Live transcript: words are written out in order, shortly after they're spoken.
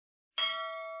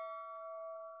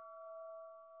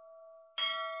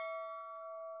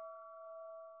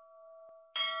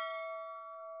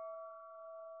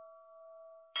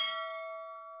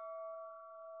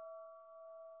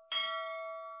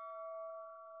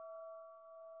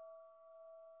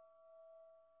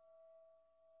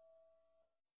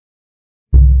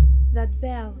That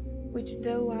bell which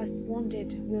thou hast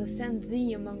wounded will send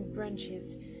thee among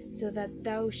branches, so that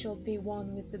thou shalt be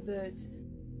one with the birds.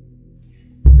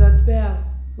 That bell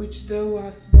which thou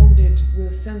hast wounded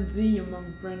will send thee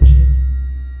among branches.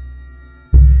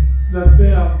 That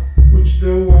bell which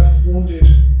thou hast wounded.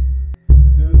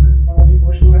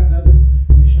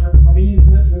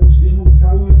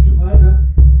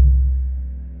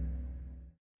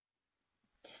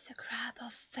 Tis a grab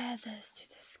of feathers to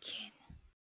the skin.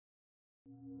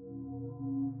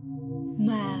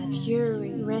 Mad,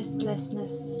 fury,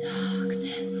 restlessness,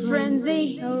 darkness,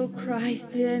 frenzy, oh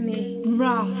Christ, hear me,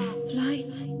 wrath,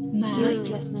 flight, mad,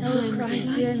 restlessness, oh Christ,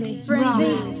 hear me,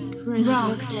 frenzy,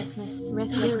 restlessness,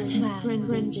 restlessness,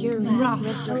 frenzy,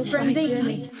 wrath, oh frenzy, hear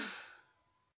me.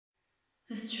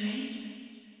 Astray?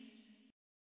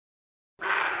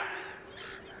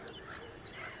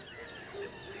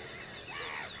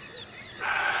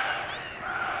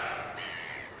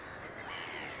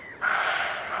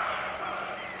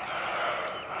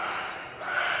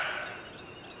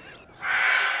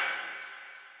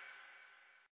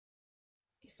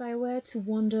 If I were to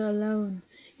wander alone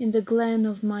in the glen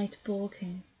of might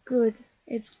balking, good,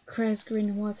 it's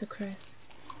cress-green watercress.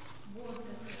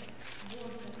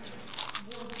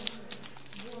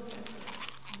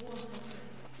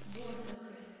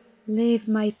 Leave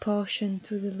my portion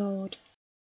to the Lord.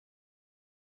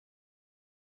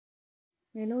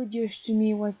 Melodious to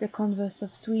me was the converse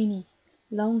of Sweeney.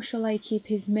 Long shall I keep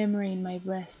his memory in my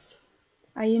breast.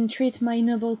 I entreat my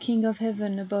noble King of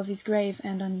Heaven above his grave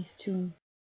and on his tomb.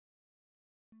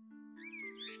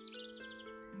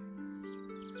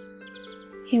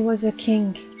 He was a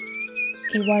king,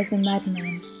 he was a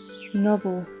madman,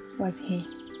 noble was he.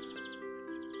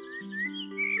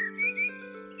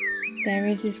 There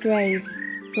is his grave,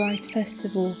 bright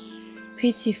festival,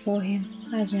 pity for him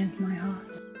has rent my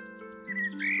heart.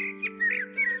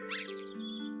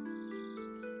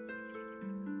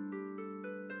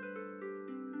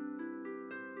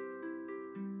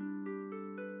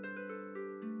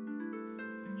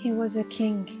 He was a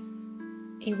king,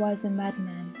 he was a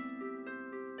madman,